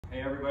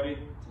Hey everybody,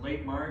 it's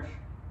late March.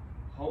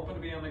 Hoping to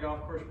be on the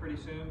golf course pretty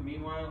soon.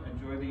 Meanwhile,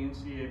 enjoy the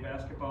NCAA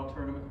basketball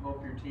tournament.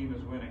 Hope your team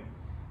is winning.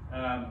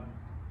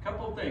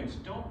 Couple of things.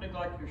 Don't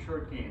neglect your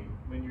short game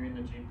when you're in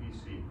the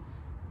GPC.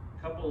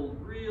 Couple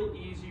real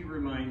easy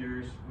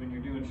reminders when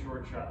you're doing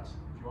short shots.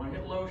 If you want to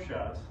hit low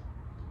shots,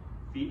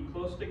 feet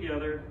close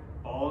together,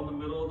 ball in the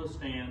middle of the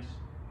stance,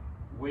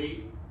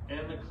 weight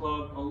and the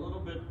club a little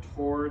bit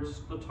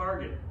towards the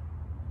target.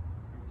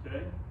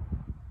 Okay?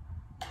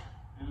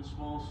 And a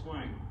small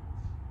swing.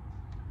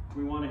 If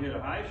we want to hit a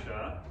high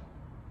shot,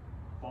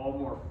 ball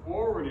more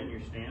forward in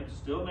your stance,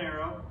 still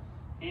narrow,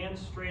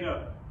 hands straight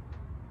up.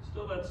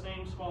 Still that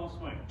same small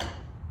swing.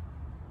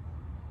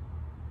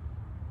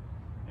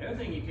 The other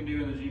thing you can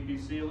do in the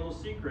GPC, a little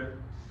secret,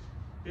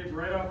 hit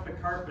right off the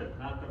carpet,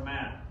 not the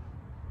mat.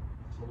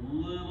 It's a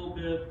little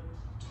bit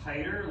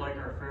tighter, like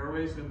our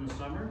fairways in the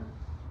summer.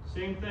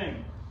 Same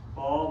thing,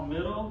 ball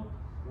middle,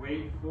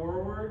 weight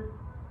forward,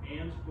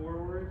 hands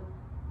forward,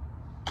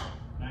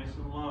 nice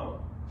and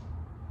low.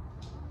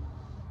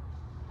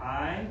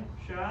 High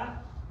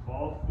shot,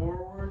 ball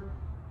forward,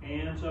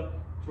 hands up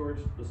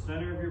towards the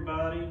center of your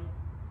body.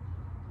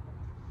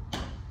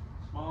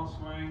 Small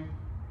swing,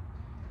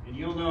 and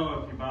you'll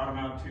know if you bottom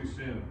out too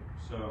soon.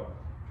 So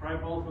try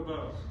both of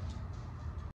those.